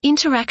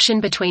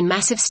Interaction between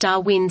massive star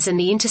winds and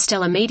the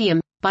interstellar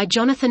medium, by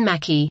Jonathan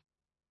Mackey.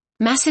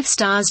 Massive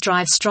stars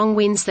drive strong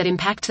winds that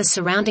impact the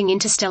surrounding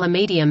interstellar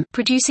medium,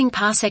 producing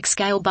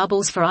parsec-scale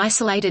bubbles for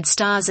isolated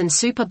stars and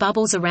super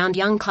bubbles around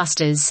young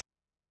clusters.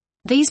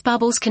 These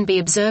bubbles can be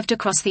observed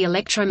across the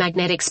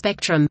electromagnetic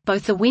spectrum,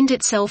 both the wind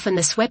itself and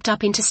the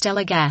swept-up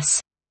interstellar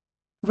gas.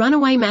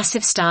 Runaway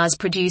massive stars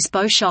produce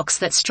bow shocks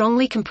that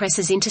strongly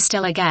compresses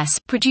interstellar gas,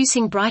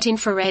 producing bright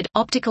infrared,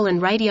 optical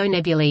and radio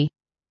nebulae.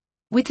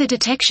 With the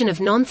detection of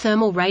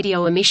non-thermal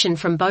radio emission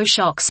from bow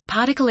shocks,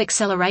 particle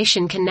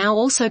acceleration can now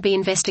also be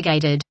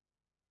investigated.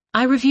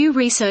 I review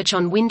research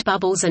on wind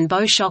bubbles and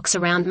bow shocks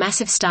around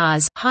massive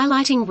stars,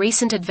 highlighting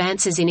recent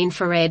advances in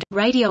infrared,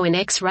 radio and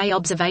X-ray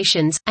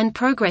observations, and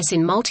progress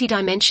in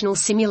multidimensional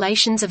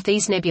simulations of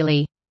these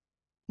nebulae.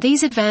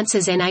 These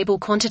advances enable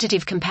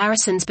quantitative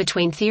comparisons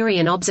between theory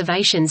and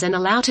observations and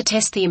allow to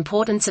test the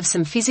importance of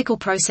some physical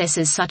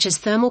processes such as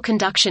thermal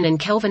conduction and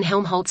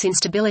Kelvin-Helmholtz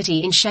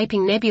instability in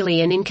shaping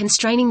nebulae and in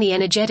constraining the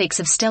energetics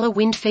of stellar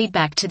wind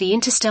feedback to the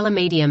interstellar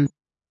medium.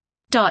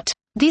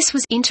 This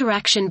was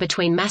Interaction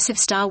Between Massive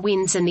Star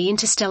Winds and the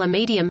Interstellar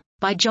Medium,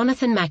 by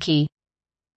Jonathan Mackey.